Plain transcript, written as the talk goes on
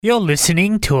You're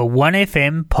listening to a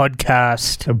 1FM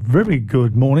podcast. A very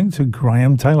good morning to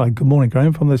Graham Taylor. Good morning,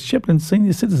 Graham, from the Shepparton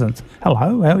Senior Citizens. Hello,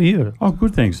 how are you? Oh,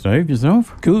 good, thanks, Dave.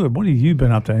 Yourself? Good. What have you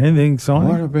been up to? Anything exciting?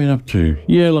 What have I been up to?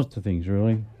 Yeah, lots of things,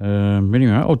 really.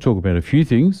 Anyway, I'll talk about a few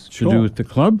things to do with the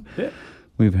club. Yeah.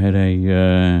 We've had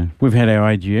our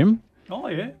AGM. Oh,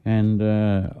 yeah. And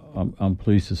I'm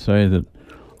pleased to say that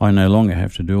I no longer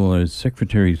have to do all those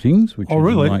secretary things, which I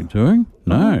really? like doing.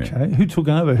 No. Okay. Who took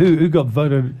over? Who got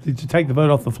voted? Did you take the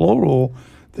vote off the floor, or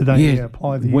did they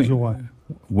apply the usual way?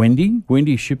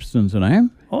 Wendy Shipston's her name.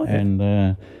 Oh, yeah.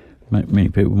 And many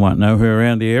people might know her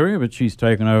around the area, but she's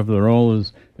taken over the role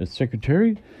as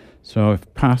secretary. So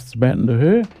I've passed the baton to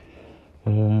her.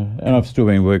 And I've still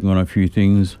been working on a few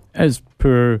things as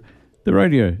per the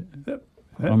radio. Yep.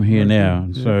 I'm here now.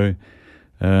 Yeah. So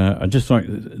I'd just like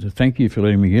to thank you for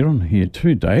letting me get on here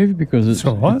too, Dave, because it's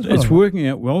working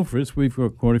out well for us. We've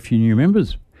got quite a few new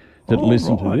members that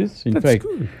listen to this. In fact,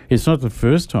 it's not the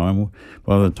first time.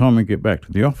 By the time we get back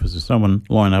to the office, there's someone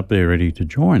lined up there ready to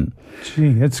join.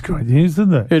 Gee, that's great news,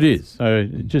 isn't it? It is. So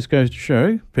it just goes to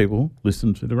show people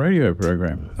listen to the radio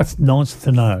program. That's nice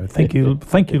to know. Thank you,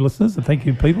 listeners, and thank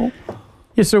you, people.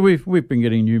 Yeah, so we've been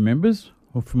getting new members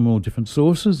from all different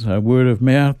sources, word of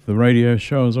mouth, the radio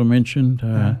show, as I mentioned.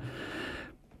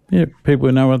 People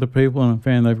who know other people and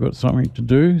found they've got something to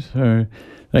do, so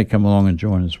they come along and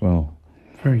join as well.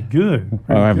 Very good.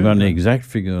 I haven't got an exact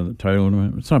figure of the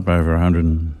total. It's up over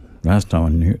 100. Last time I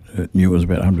knew it was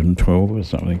about 112 or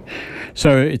something.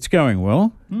 So it's going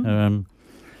well.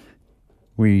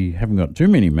 We haven't got too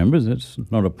many members. It's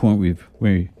not a point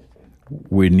we're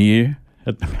near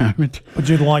at the moment. But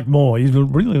you'd like more. You'd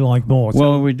really like more.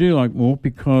 Well, we do like more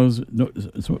because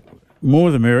it's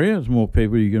more the merrier. There's more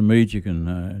people you can meet, you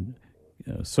can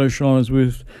socialise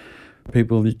with,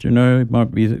 people that you know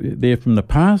might be there from the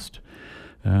past.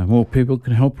 More people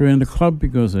can help around the club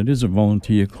because it is a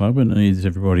volunteer club and it needs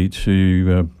everybody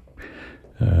to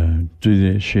do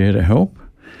their share to help.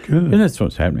 Good. And that's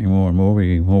what's happening more and more.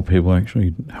 We get more people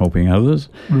actually helping others.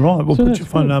 Right. We'll put your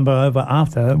phone number over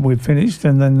after we've finished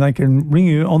and then they can ring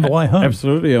you on the way home.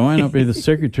 Absolutely. I may not be the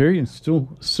secretary and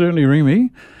still certainly ring me.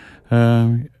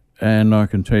 And I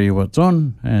can tell you what's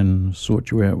on and sort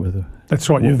you out with That's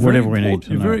right. whatever we need to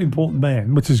know. You're a very important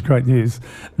man, which is great news.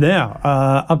 Now,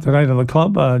 up to date on the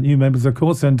club, new members, of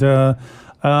course, and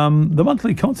the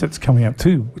monthly concert's coming up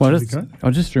too.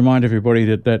 I'll just remind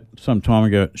everybody that some time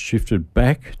ago it shifted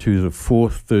back to the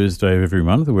fourth Thursday of every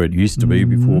month, where it used to be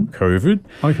before COVID.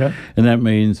 Okay. And that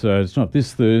means it's not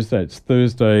this Thursday, it's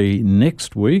Thursday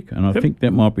next week, and I think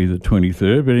that might be the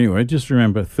 23rd. But anyway, just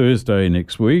remember Thursday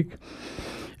next week.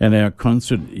 And our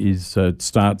concert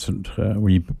starts at, well,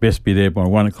 you best be there by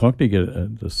 1 o'clock to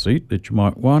get the seat that you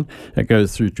might want. It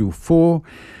goes through till 4.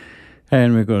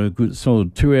 And we've got a good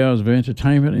solid 2 hours of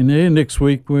entertainment in there. Next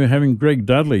week we're having Greg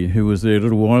Dudley, who was there a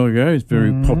little while ago. He's a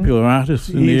very popular artist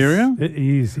in the area.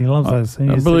 He loves those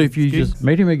things. I believe you just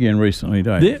met him again recently,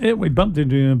 Dave. Yeah, we bumped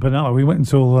into him in Penella. We went and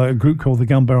saw a group called the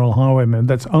Gun Barrel Highwaymen.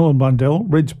 That's Owen Bundell,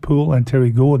 Reg Poole and Terry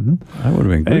Gordon. That would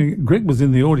have been good. And Greg was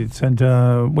in the audience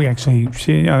and we actually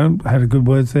had a good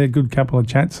words there, good couple of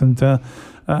chats, and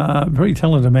very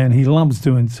talented man. He loves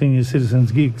doing senior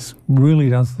citizens gigs. Really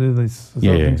does do these sort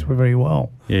of things very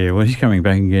well. Yeah, well, he's coming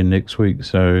back again next week.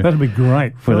 So that'll be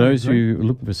great. For those who are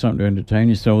looking for something to entertain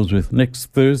yourselves with next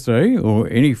Thursday, or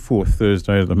any fourth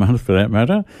Thursday of the month for that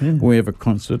matter, we have a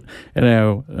concert at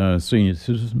our Senior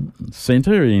Citizen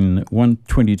Centre in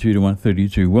 122 to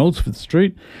 132 Wellsford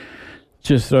Street,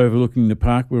 just overlooking the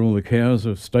park where all the cows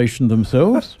have stationed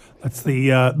themselves. That's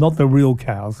the not the real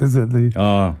cows, is it?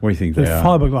 We think they are.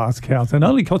 The fiberglass cows. And it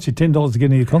only costs you $10 to get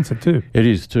into your concert too. It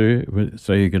is too.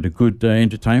 So you get a good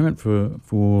entertainment for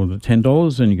the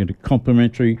 $10, and you get a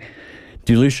complimentary,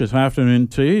 delicious afternoon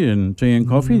tea and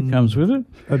coffee comes with it.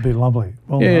 That'd be lovely.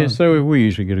 So we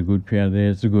usually get a good crowd there.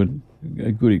 It's a good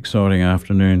exciting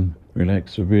afternoon.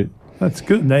 Relax a bit. That's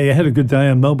good. Now, you had a good day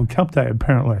on Melbourne Cup Day,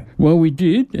 apparently. Well, we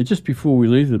did. Just before we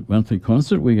leave the monthly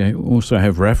concert, we also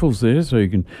have raffles there, so you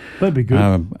can That'd be good.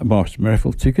 Buy some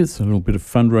raffle tickets, a little bit of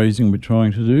fundraising we're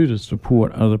trying to do to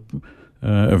support other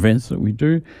events that we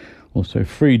do. Also,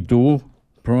 free door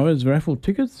prize raffle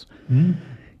tickets.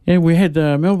 Yeah, we had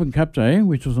Melbourne Cup Day,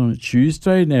 which was on a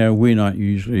Tuesday. Now, we're not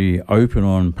usually open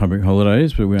on public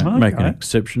holidays, but we're making an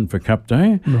exception for Cup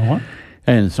Day. Right.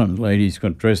 And some ladies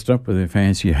got dressed up with their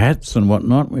fancy hats and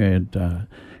whatnot. We had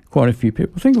quite a few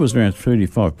people. I think it was around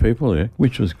 35 people there,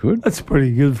 which was good. That's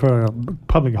pretty good for a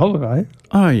public holiday.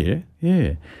 Oh,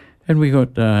 yeah. And we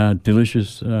got a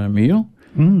delicious meal,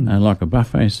 like a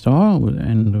buffet style,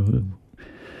 and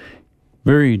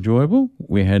very enjoyable.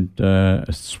 We had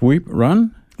a sweep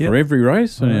run for every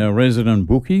race. And our resident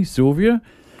bookie, Sylvia,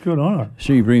 Good on her.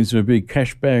 she brings her big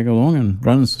cash bag along and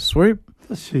runs the sweep.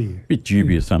 Does she? Bit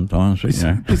dubious sometimes, but, you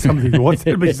know. It's something to watch.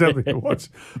 It'll be something to watch.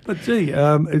 But gee,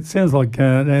 it sounds like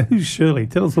now who's Shirley?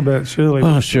 Tell us about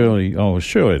Shirley. Shirley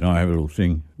and I have a little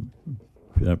thing.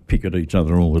 Pick at each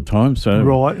other all the time. So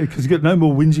Right, because you've got no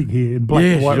more whinging here in black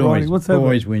and white writing. What's that?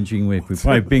 Always whinging. If we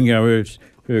play bingo,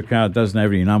 her card doesn't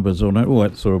have any numbers on it, all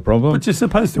that sort of problem. But you're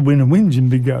supposed to win and whinge in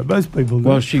bingo. Most people do.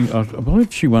 Well, I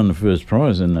believe she won the first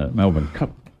prize in the Melbourne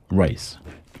Cup race.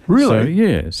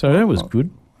 Really? So that was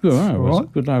good. Good, it was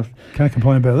right. good enough. Can't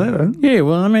complain about that, eh? Yeah,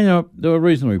 well, I mean, they were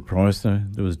reasonably priced.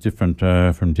 There was different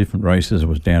from different races. It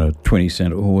was down to 20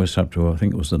 cent a horse up to, I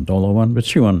think it was the $1 one. But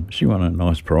she won a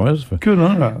nice prize for Good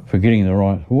on her. for getting the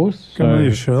right horse. Good on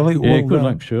you, Shirley. Yeah, Well good done.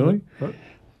 luck, Shirley.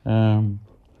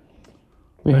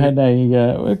 We had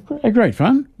a great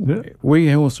fun. Yeah.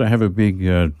 We also have a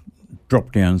big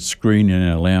drop-down screen in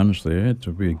our lounge there. It's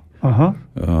a big, Uh-huh.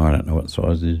 I don't know what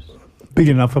size it is. Big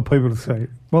enough for people to see.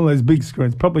 One of those big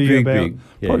screens, probably Big, about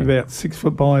yeah. probably about 6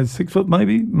 foot by 6 foot,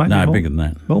 maybe No, more. bigger than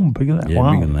that. Oh, bigger than that. Yeah,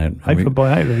 wow. bigger than that. 8 foot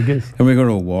by 8, I guess. And we got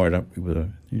all wired up with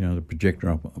the projector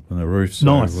up on the roof. So,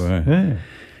 Nice. Yeah.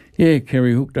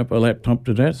 Kerry hooked up a laptop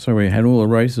to that, so we had all the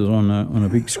races on a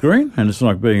big screen, and it's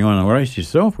like being on a race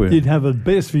yourself. You'd have the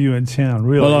best view in town,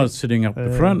 really. Well, I was sitting up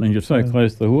the front, and you're so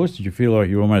close to the horse that you feel like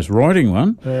you're almost riding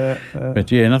one.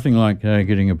 But yeah, nothing like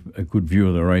getting a good view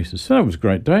of the races. So that was a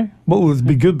great day. Well, it would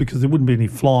be good because there wouldn't be any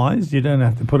flies. You don't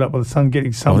have to put up with the sun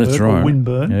getting sunburned that's right. or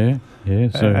windburn.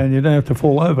 Yeah. So And you don't have to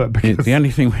fall over. Because the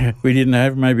only thing we didn't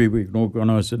have, maybe we can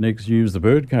organise it next year, is the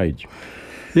bird cage.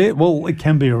 Yeah, well, it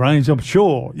can be arranged. I'm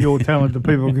sure your talented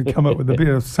people could come up with a bit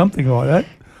of something like that.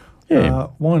 Yeah.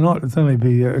 Why not? It's only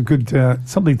be a good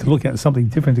something to look at, something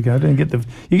different to go to, and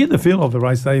you get the feel of the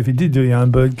race day if you did do your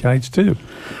own bird cage too,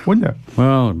 wouldn't you?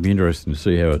 Well, it'd be interesting to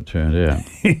see how it turned out.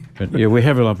 But yeah, we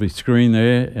have a lovely screen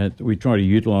there. We try to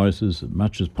utilise as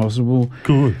much as possible.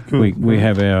 Good. We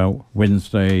have our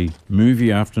Wednesday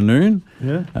movie afternoon.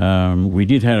 Yeah. We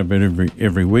did have a bit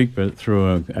every week, but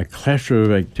through a clash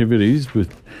of activities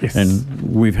Yes.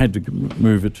 and we've had to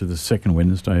move it to the second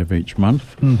Wednesday of each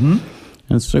month. Mm-hmm.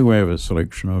 And so we have a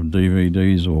selection of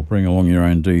DVDs, or bring along your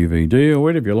own DVD, or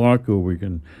whatever you like, or we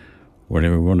can,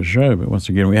 whatever we want to show. But once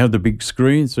again, we have the big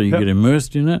screen, so you get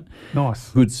immersed in it. Nice.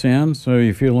 Good sound, so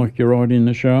you feel like you're right in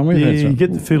the show. Yeah, you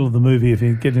get the feel of the movie if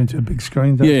you get into a big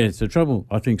screen. Don't you? Yeah, it's the trouble.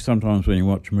 I think sometimes when you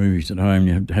watch movies at home,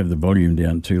 you have to have the volume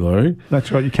down too low.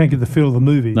 That's right. You can't get the feel of the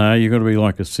movie. No, you've got to be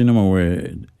like a cinema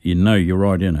where you know you're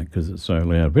right in it because it's so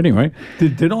loud. But anyway.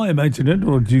 Did I imagine it,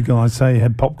 or did you guys say you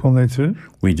had popcorn there too?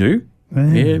 We do.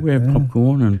 Yeah, we have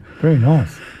popcorn and very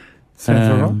nice. Sounds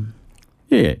all right.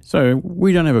 Yeah, so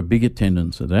we don't have a big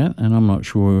attendance at that, and I'm not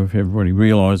sure if everybody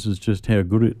realises just how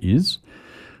good it is.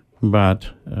 But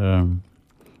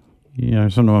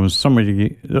sometimes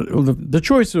somebody the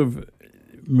choice of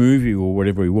movie or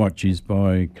whatever we watch is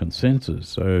by consensus.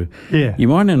 So you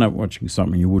might end up watching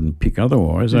something you wouldn't pick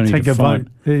otherwise. You take a vote.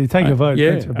 You take a vote.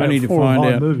 Yeah, only to find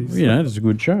out. Movies, it's a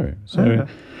good show. So.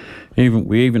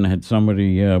 We even had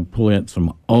somebody pull out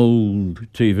some old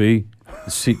TV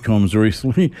sitcoms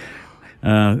recently.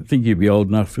 I think you'd be old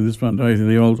enough for this one, don't you?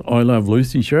 The old I Love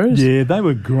Lucy shows. Yeah, they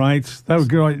were great. Not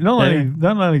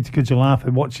only could you laugh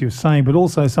at what she was saying, but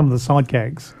also some of the side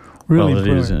gags. Really, well,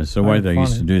 it is. It's the way they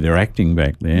used to do their acting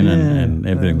back then, and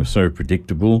everything was so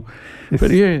predictable.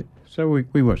 But yeah, so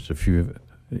we watched a few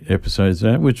episodes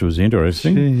of that, which was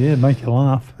interesting. Yeah, make you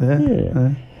laugh.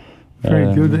 Yeah.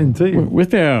 Very good indeed.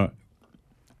 With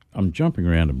I'm jumping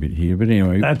around a bit here, but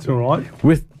anyway. That's all right.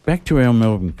 Back to our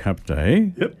Melbourne Cup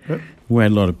Day. Yep. We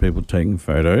had a lot of people taking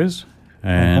photos.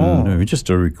 And just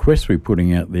a request we're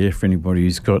putting out there for anybody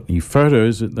who's got any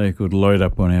photos that they could load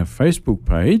up on our Facebook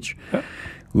page. Yep.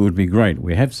 It would be great.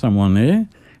 We have someone there,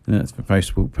 and that's the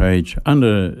Facebook page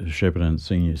under Shepparton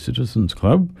Senior Citizens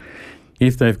Club.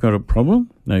 If they've got a problem,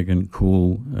 they can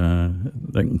call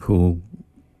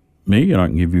me, and I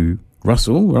can give you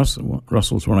Russell.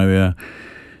 Russell's one of our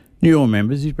newer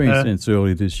members. He's been since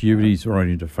early this year, but he's right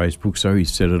into Facebook, so he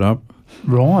set it up.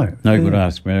 Right. No good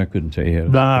ask me. I couldn't tell you how to.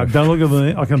 No, don't look at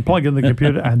me. I can plug in the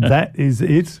computer, and that is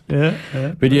it. Yeah.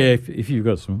 But yeah, if you've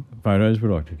got some photos, we'd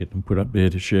like to get them put up there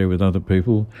to share with other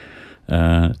people.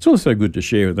 It's also good to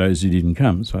share with those who didn't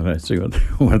come, so they see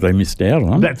what they missed out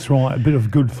on. That's right. A bit of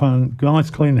good fun, nice,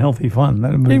 clean, healthy fun.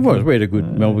 It was. We had a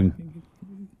good Melbourne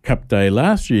Cup Day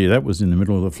last year. That was in the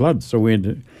middle of the flood, so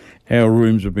our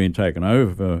rooms have been taken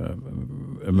over for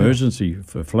emergency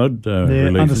for flood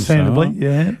relief. Understandably,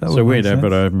 and so on. So we had to have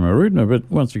it over Maroodna, but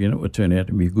once again, it would turn out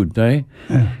to be a good day.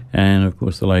 Yeah. And of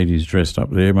course, the ladies dressed up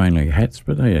there, mainly hats,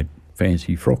 but they had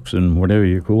fancy frocks and whatever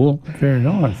you call them. Very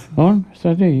nice. On.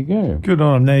 So there you go. Good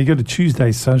on them. Now you got a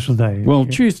Tuesday social day. Well,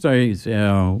 Tuesday is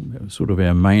our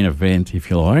main event, if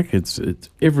you like. It's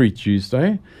every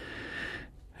Tuesday,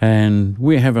 and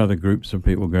we have other groups of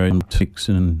people going to Six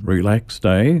and Relax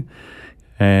Day,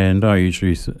 and I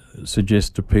usually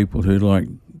suggest to people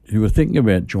who are thinking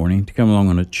about joining to come along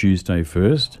on a Tuesday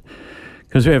first.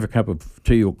 Because we have a cup of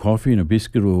tea or coffee and a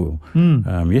biscuit, or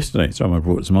yesterday someone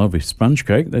brought some lovely sponge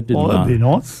cake. That didn't that'd be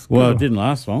nice. Well, it didn't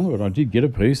last long, but I did get a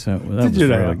piece. Did you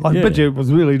know? I bet you it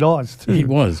was really nice too. It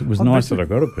was. It was nice that I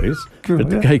got a piece, but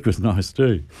the cake was nice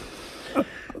too.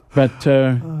 But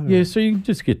so you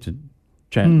just get to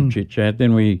chat and chit-chat.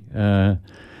 Then we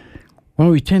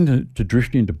tend to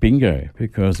drift into bingo,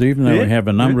 because even though we have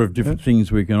a number of different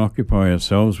things we can occupy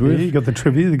ourselves with. Yeah, you got the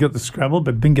trivia, you got the Scrabble,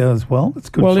 but bingo as well. It's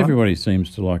good. Well, fun. Everybody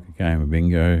seems to like a game of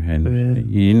bingo,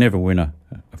 and you never win a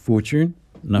fortune.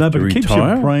 Enough to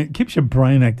retire. Keeps your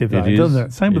brain active, doesn't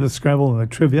it? Same with the Scrabble and the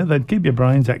trivia; they keep your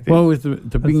brains active. Well, with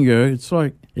the bingo, it's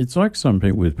like some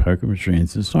people with poker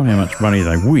machines. It's not how much money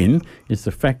they win; it's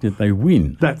the fact that they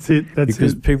win. That's it.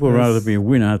 Because people would rather be a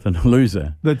winner than a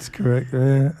loser. That's correct.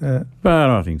 But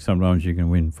I think sometimes you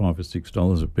can win $5 or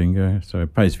 $6 at bingo, so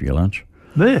it pays for your lunch.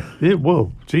 Yeah.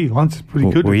 Well, gee, lunch is pretty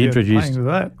good. We introduced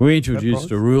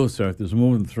a rule, so if there's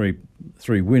more than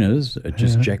three winners, it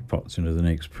just jackpots into the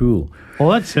next pool. Well,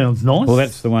 that sounds nice. Well,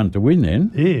 that's the one to win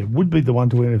then. Yeah, it would be the one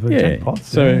to win if it jackpots.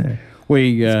 So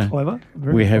we clever.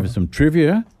 Have some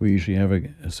trivia. We usually have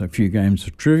a few games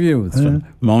of trivia with some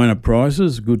minor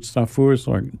prizes, good stuff for us,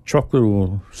 like chocolate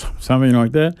or something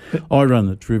like that. I run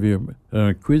the trivia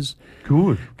quiz.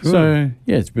 Good. So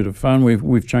it's a bit of fun.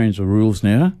 We've changed the rules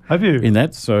now. Have you? In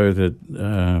that, so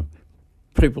that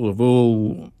people of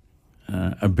all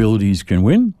abilities can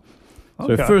win.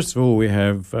 So first of all, we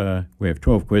have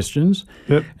 12 questions,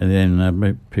 and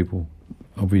then people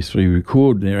obviously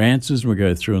record their answers, and we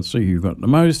go through and see who got the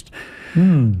most.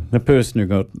 The person who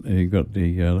got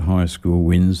the highest score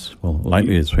wins. Well,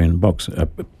 lately it's been a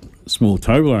small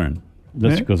Toblerone.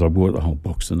 That's because I bought the whole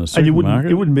box in the supermarket. And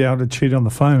you wouldn't be able to cheat on the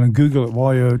phone and Google it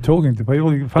while you're talking to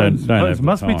people. Your phones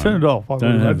must be turned off.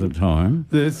 Don't have the time.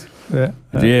 Yes. I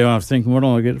was thinking, what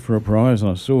do I get for a prize?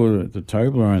 And I saw the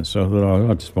Toblerone, so I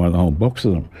thought I'd just buy the whole box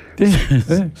of them.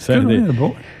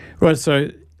 Right, so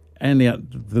and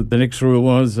the next rule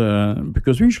was,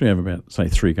 because we usually have about, say,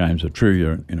 3 games of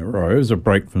trivia in a row as a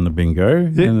break from the bingo.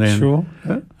 Yeah, and then, sure.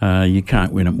 You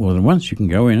can't win it more than once. You can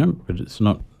go in it, but it's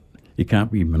not. You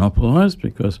can't be monopolised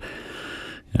because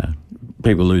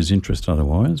people lose interest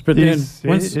otherwise. But then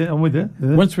I'm with you.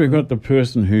 Yeah. Once we've got the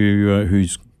person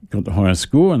who's got the highest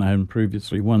score and they haven't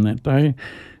previously won that day,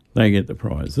 they get the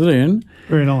prize. Then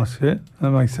very nice. Yeah,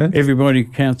 that makes sense. Everybody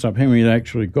counts up how many they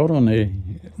actually got on their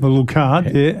the little card.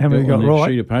 How many got right?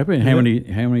 Sheet of paper. And how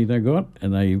many they got,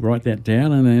 and they write that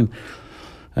down, and then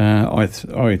I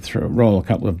roll a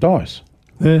couple of dice.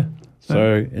 Yeah.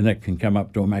 So and that can come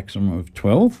up to a maximum of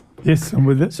 12. Yes, I'm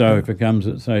with it. So if it comes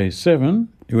at, say, 7,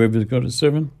 whoever's got a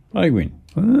 7, they win.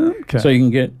 Okay. So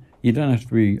you don't have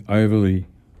to be overly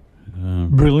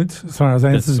brilliant as far as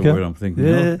answers go. That's the word I'm thinking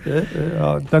of.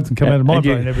 Oh, it doesn't come out of my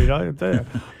brain every day.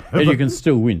 And you can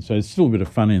still win, so there's still a bit of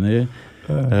fun in there.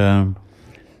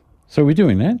 So we're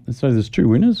doing that. And so there's 2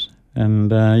 winners,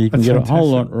 and you can get a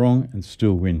whole lot wrong and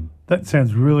still win. That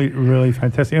sounds really, really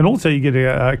fantastic. And also you get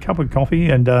a cup of coffee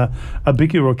and a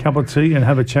bicky or a cup of tea and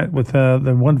have a chat with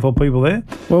the wonderful people there.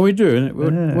 Well, we do.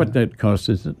 And what that costs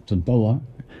is it's $1.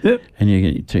 Yep. And you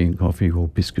get your tea and coffee or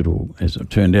biscuit or, as it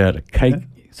turned out, a cake.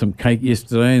 Some cake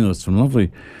yesterday, and there was some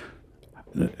lovely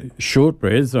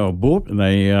shortbreads I bought, and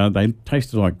they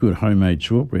tasted like good homemade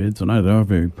shortbreads. I know they are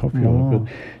very popular.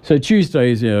 But, so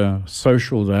Tuesday is our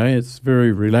social day. It's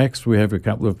very relaxed. We have a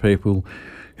couple of people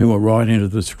who are right into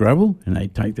the Scrabble, and they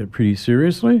take that pretty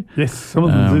seriously. Yes, some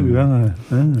of them do,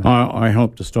 don't they? I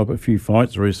helped to stop a few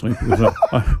fights recently because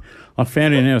I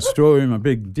found in our store in my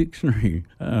big dictionary.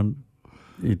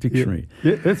 Dictionary.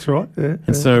 Yeah, that's right. Yeah,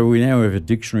 and so we now have a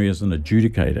dictionary as an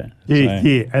adjudicator.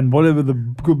 Yeah, and whatever the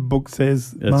good book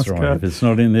says that's right. Go. If it's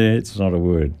not in there, it's not a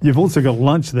word. You've also got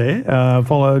lunch there,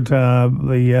 followed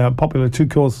the popular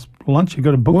 2-course lunch. You've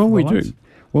got a book for we lunch. Do.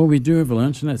 Well, we do have a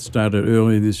lunch, and that started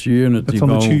earlier this year, and it's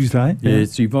evolved on the Tuesday. Yeah,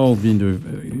 it's evolved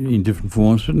in different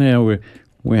forms. But now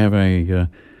we have a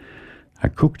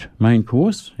cooked main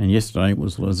course, and yesterday it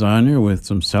was lasagna with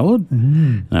some salad.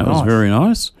 That was very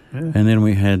nice. Yeah. And then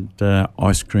we had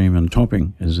ice cream and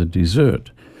topping as a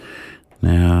dessert.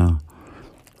 Now,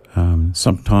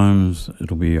 sometimes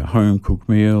it'll be a home-cooked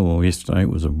meal, or yesterday it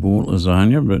was a bought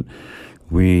lasagna, but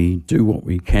we do what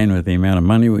we can with the amount of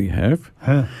money we have.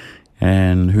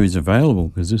 and who's available,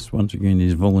 because this, once again,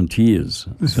 is volunteers.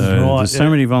 This is right, there's so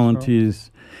many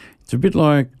volunteers. It's a bit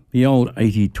like the old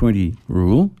 80-20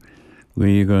 rule, where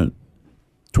you got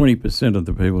 20% of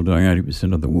the people doing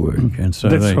 80% of the work. And so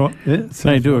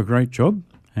they do a great job,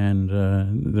 and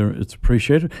it's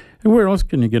appreciated. And where else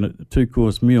can you get a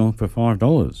 2-course meal for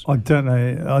 $5? I don't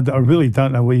know. I really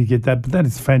don't know where you get that, but that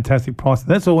is a fantastic price.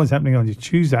 That's always happening on your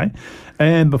Tuesday.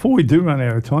 And before we do run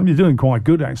out of time, you're doing quite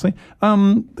good, actually.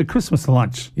 The Christmas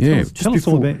lunch. Yeah. Tell us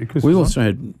all about your Christmas lunch. We also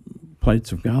had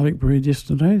plates of garlic bread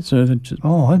yesterday, so that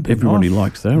everybody nice.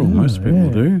 likes that, or most people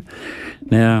do.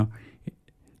 Now,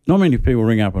 not many people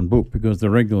ring up and book because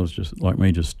the regulars, just like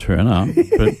me, just turn up.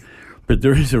 but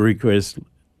there is a request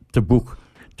to book,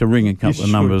 to ring a couple of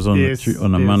numbers on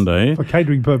a Monday. For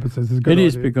catering purposes, it's a good idea. It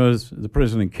is, because the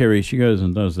President Kerry, she goes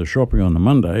and does the shopping on the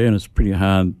Monday, and it's pretty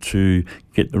hard to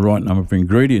get the right number of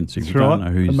ingredients if you don't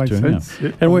know who's turning up.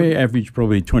 Yep. And we average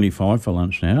probably 25 for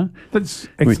lunch now. That's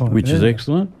excellent. Which is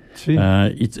excellent.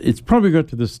 It's probably got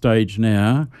to the stage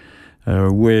now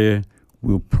where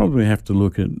we'll probably have to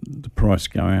look at the price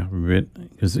going up a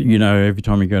bit, because, every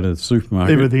time you go to the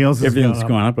supermarket, everything's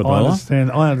gone up a dollar.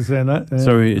 I understand that. Yeah.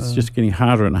 So it's just getting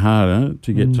harder and harder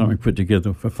to get something put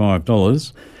together for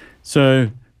 $5.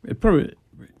 So it probably,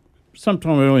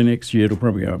 sometime early next year, it'll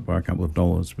probably go up by a couple of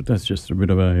dollars, but that's just a bit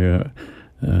of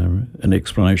an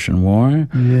explanation why.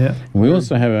 Yeah. We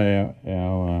also have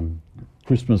our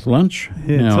Christmas lunch.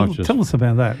 Yeah, tell us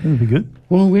about that. That'd be good.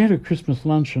 Well, we had a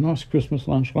nice Christmas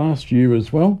lunch last year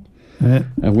as well. Yeah.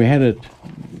 We had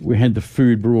the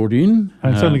food brought in.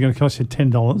 And it's only going to cost you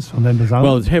 $10 for members only.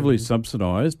 Well, it's heavily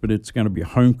subsidised, but it's going to be a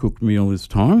home-cooked meal this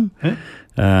time. Yeah.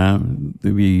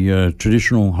 There'll be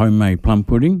traditional homemade plum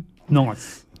pudding.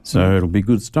 Nice. So it'll be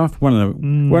good stuff. One of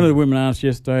the women asked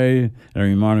yesterday, and it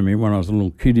reminded me when I was a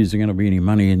little kid, is there going to be any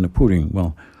money in the pudding?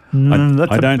 Well,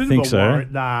 I don't think so. Worry.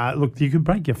 Nah, look, you could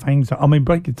break your fangs.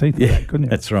 Break your teeth with that, couldn't you?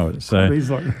 That's right. So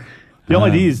the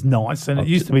idea is nice, and it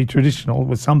used to be traditional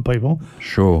with some people.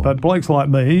 Sure. But blokes like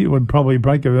me would probably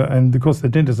break it, and of course the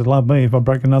dentist would love me if I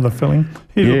break another filling.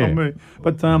 Me.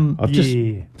 But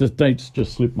the dates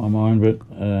just slipped my mind, but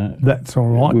that's all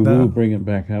right. We will bring it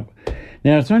back up.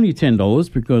 Now it's only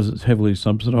 $10 because it's heavily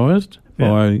subsidised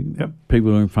by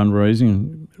people doing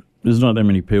fundraising. There's not that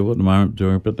many people at the moment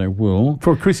doing it, but they will.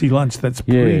 For a Chrissy lunch, that's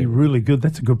really good.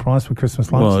 That's a good price for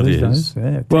Christmas lunch these days.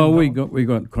 Yeah, well, we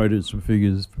got quoted some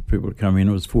figures for people to come in.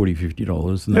 It was $40,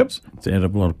 $50, and that's out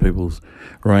of a lot of people's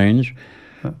range.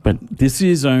 But this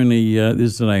is only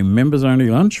this is a members-only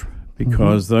lunch,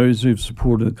 because those who've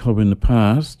supported the club in the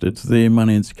past, it's their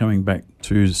money that's coming back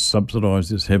to subsidise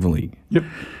this heavily. Yep.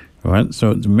 All right, so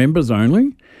it's members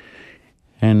only,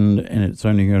 and it's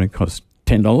only going to cost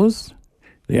 $10.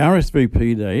 The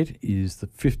RSVP date is the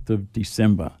 5th of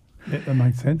December. Yeah, that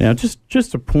makes sense. Now,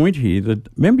 just a point here,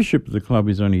 that membership of the club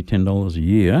is only $10 a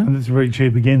year. And it's very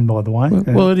cheap again, by the way.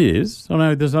 Well, it is. I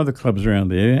know there's other clubs around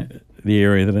there, the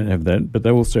area, that don't have that, but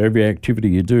they also, every activity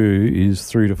you do is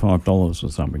 $3 to $5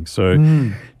 or something. So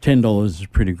 $10 is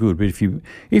pretty good. But if you're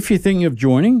thinking of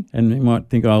joining, and you might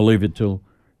think, I'll leave it till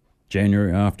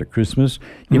January after Christmas,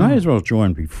 you may as well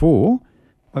join before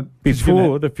the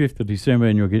 5th of December,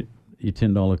 and you'll get your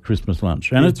 $10 Christmas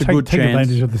lunch. And it's a good chance. Take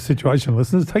advantage of the situation,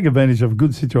 listeners. Take advantage of a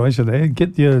good situation there.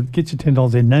 Get your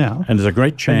 $10 in now. And there's a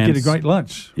great chance. And get a great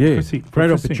lunch. Yeah, great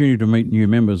opportunity to meet new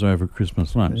members over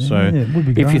Christmas lunch. Yeah, so it would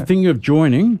be great. If you're thinking of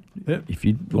joining, if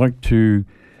you'd like to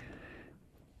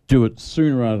do it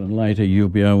sooner rather than later, you'll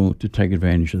be able to take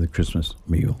advantage of the Christmas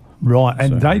meal. Right,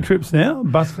 and day trips now,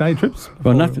 bus day trips?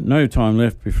 Well, no time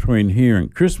left between here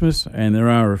and Christmas, and there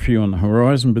are a few on the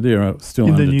horizon, but they're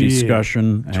still under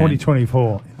discussion.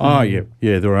 2024.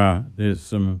 Yeah, there are.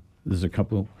 There's a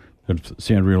couple that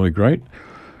sound really great,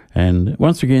 and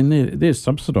once again, they're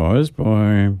subsidised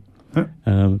by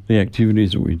the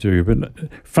activities that we do. But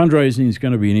fundraising is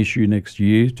going to be an issue next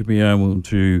year, to be able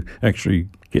to actually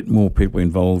get more people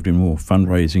involved in more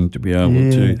fundraising, to be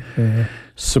able to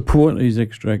support these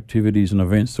extra activities and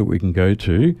events that we can go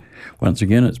to. Once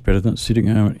again, it's better than sitting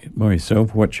home by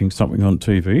yourself watching something on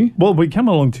TV. Well, we come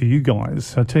along to you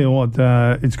guys. I tell you what,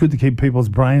 it's good to keep people's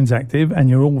brains active, and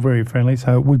you're all very friendly,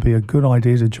 so it would be a good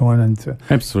idea to join and to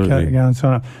absolutely go and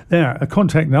sign up. Now, a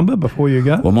contact number before you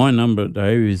go. Well, my number,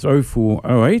 Dave, is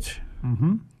 0408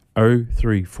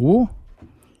 034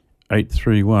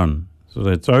 831. So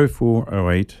that's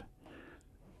 0408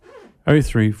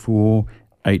 034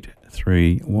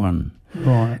 831.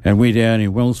 Right. And we're down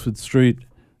in Wellsford Street,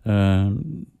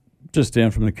 just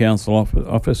down from the council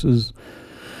offices.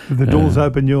 If the doors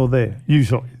open, you're there,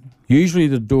 usually. Usually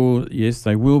the door, yes,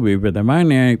 they will be, but they may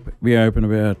only be open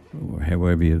about,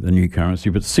 however the new currency,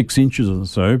 but 6 inches or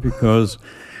so, because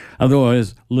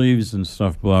otherwise leaves and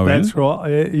stuff blow in. That's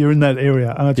right. You're in that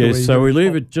area, aren't you? Yes, so we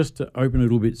leave it just to open a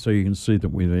little bit so you can see that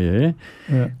we're there.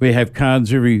 Yeah. We have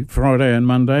cards every Friday and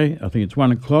Monday. I think it's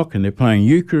 1 o'clock, and they're playing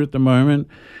euchre at the moment.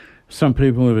 Some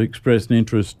people have expressed an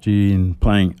interest in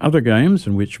playing other games,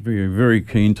 in which we're very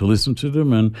keen to listen to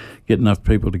them and get enough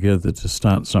people together to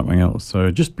start something else.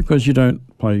 So just because you don't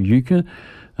play euchre,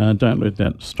 don't let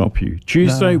that stop you.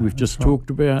 Tuesday, we've just talked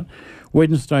about.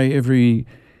 Wednesday, every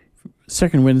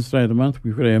second Wednesday of the month,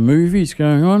 we've got our movies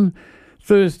going on.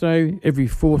 Thursday, every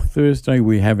fourth Thursday,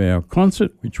 we have our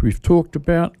concert, which we've talked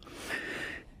about.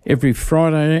 Every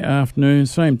Friday afternoon,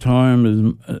 same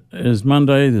time as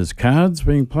Monday, there's cards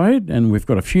being played, and we've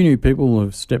got a few new people who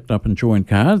have stepped up and joined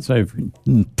cards. They've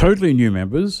totally new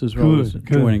members as well as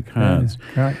joining cards.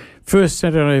 Yeah, First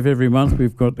Saturday of every month,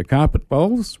 we've got the carpet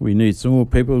bowls. We need some more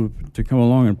people to come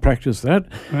along and practice that.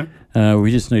 Right.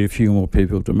 We just need a few more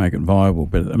people to make it viable,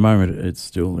 but at the moment, it's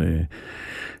still there.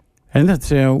 And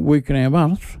that's our week and our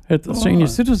month at the Senior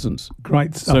Citizens.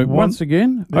 Great stuff. So once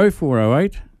again,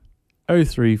 0408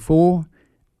 034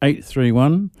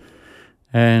 831,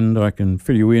 and I can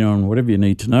fill you in on whatever you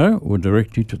need to know or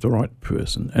direct you to the right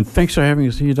person. And thanks for having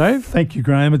us here, Dave. Thank you,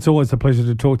 Graham. It's always a pleasure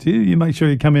to talk to you. You make sure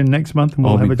you come in next month and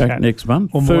we'll have a chat. I'll be back next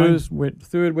month,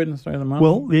 third Wednesday of the month.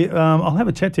 Well, I'll have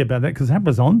a chat to you about that because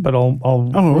Hampa's on, but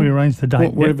I'll rearrange the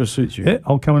date. Whatever suits you. Yeah,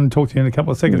 I'll come in and talk to you in a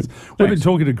couple of seconds. We've been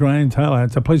talking to Graham Taylor.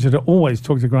 It's a pleasure to always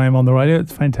talk to Graham on the radio.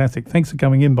 It's fantastic. Thanks for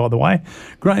coming in, by the way.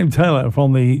 Graham Taylor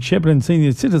from the Shepparton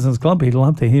Senior Citizens Club. He'd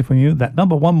love to hear from you. That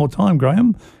number one more time,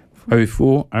 Graham.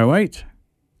 0408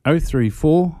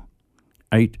 034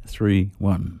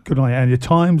 831. Good on you. And your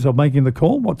times of making the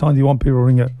call? What time do you want people to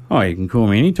ring it? Oh, you can call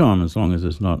me anytime as long as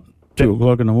it's not 2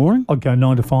 o'clock in the morning. I'd go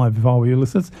 9 to 5 if I were your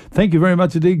listeners. Thank you very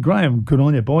much indeed, Graham. Good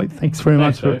on you, boy. Thanks very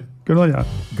much. Good on you.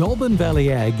 Goulburn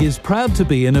Valley Ag is proud to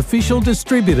be an official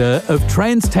distributor of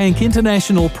TransTank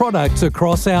International products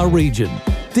across our region.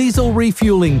 Diesel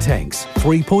refuelling tanks,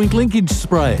 3-point linkage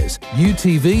sprayers,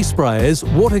 UTV sprayers,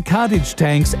 water cartage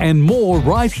tanks and more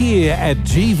right here at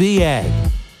GV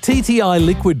Ag. TTI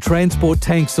liquid transport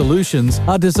tank solutions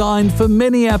are designed for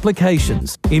many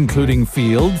applications, including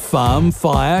field, farm,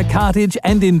 fire, cartage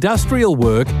and industrial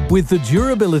work with the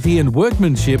durability and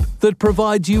workmanship that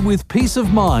provides you with peace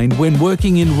of mind when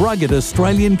working in rugged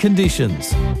Australian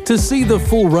conditions. To see the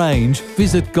full range,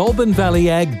 visit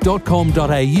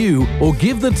goulburnvalleyag.com.au or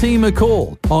give the team a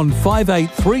call on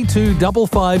 5832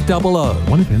 5500.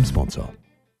 1FM sponsor.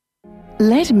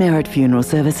 Let Merit Funeral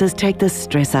Services take the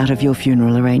stress out of your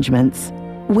funeral arrangements.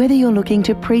 Whether you're looking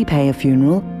to prepay a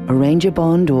funeral, arrange a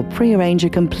bond or pre-arrange a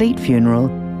complete funeral,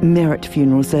 Merit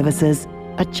Funeral Services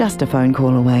are just a phone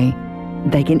call away.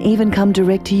 They can even come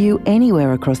direct to you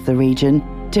anywhere across the region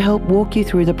to help walk you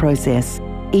through the process,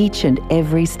 each and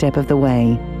every step of the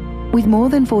way. With more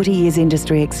than 40 years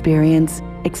industry experience,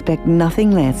 expect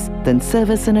nothing less than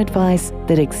service and advice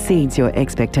that exceeds your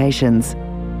expectations.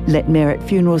 Let Merit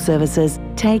Funeral Services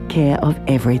take care of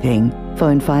everything.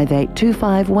 Phone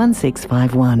 5825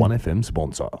 1651. 1FM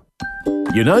sponsor.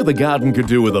 You know the garden could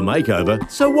do with a makeover,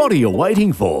 so what are you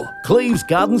waiting for? Cleve's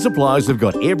Garden Supplies have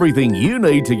got everything you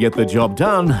need to get the job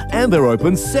done, and they're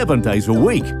open 7 days a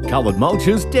week. Coloured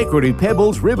mulches, decorative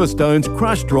pebbles, river stones,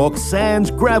 crushed rocks, sands,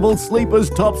 gravel, sleepers,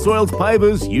 topsoils,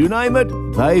 pavers, you name it,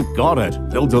 they've got it.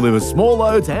 They'll deliver small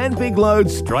loads and big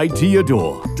loads straight to your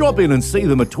door. Drop in and see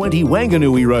them at 20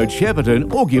 Wanganui Road,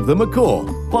 Shepparton, or give them a call.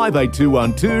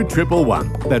 58212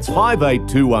 111. That's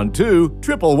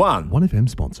 58212 111. 1FM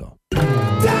sponsor.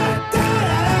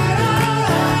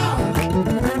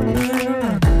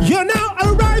 You're now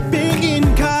arriving in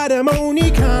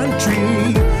Cardamone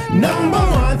Country,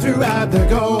 #1 throughout the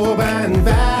Goulburn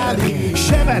Valley.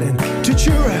 Shepparton,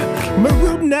 Tatura,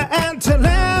 Maroubna and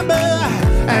Talamba,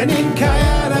 and in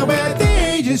Kayana where the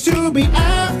ages to be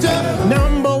after.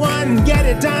 #1, get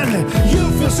it done.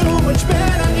 You'll feel so much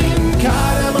better in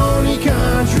Cardamone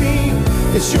Country.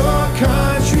 It's your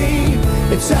country,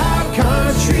 it's our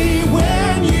country.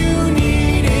 When you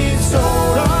need it, so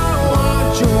don't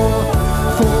want your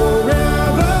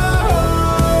forever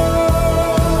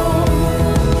home.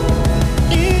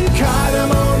 In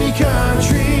Cardamone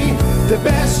Country, the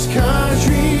best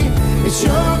country, it's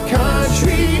your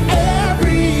country.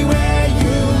 Everywhere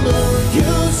you look,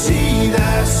 you'll see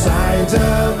the signs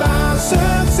of our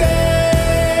success.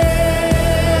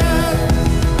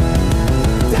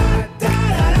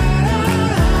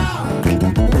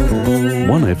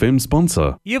 1FM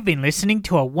sponsor. You've been listening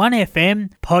to a 1FM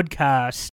podcast.